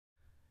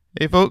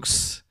Hey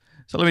folks,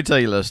 so let me tell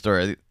you a little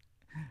story.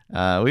 We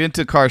went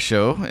to a car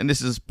show, and this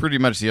is pretty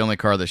much the only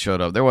car that showed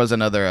up. There was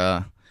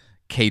another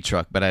K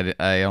truck, but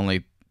I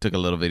only took a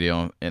little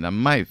video, and I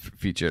might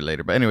feature it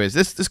later. But anyways,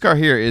 this car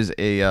here is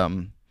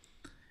a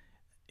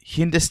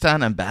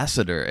Hindustan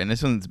Ambassador, and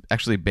this one's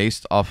actually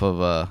based off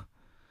of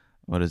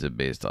what is it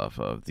based off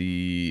of?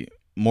 The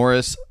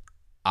Morris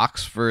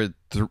Oxford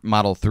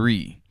Model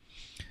 3.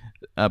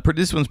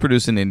 This one's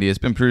produced in India. It's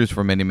been produced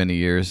for many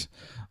years,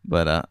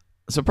 but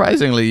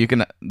surprisingly,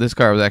 this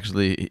car was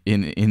actually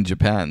in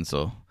Japan.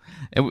 So,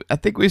 and I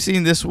think we've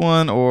seen this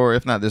one, or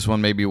if not this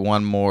one, maybe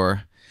one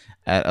more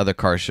at other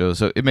car shows.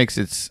 So it makes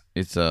its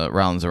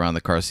rounds around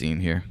the car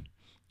scene here,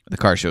 the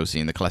car show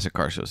scene, the classic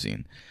car show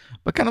scene.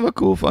 But kind of a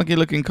cool, funky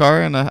looking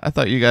car, and I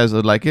thought you guys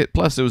would like it.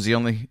 Plus, it was the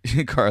only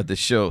car at the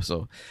show,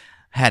 so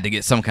had to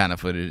get some kind of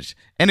footage.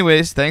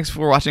 Anyways, thanks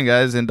for watching,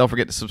 guys, and don't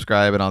forget to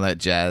subscribe and all that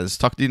jazz.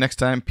 Talk to you next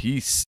time.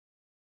 Peace.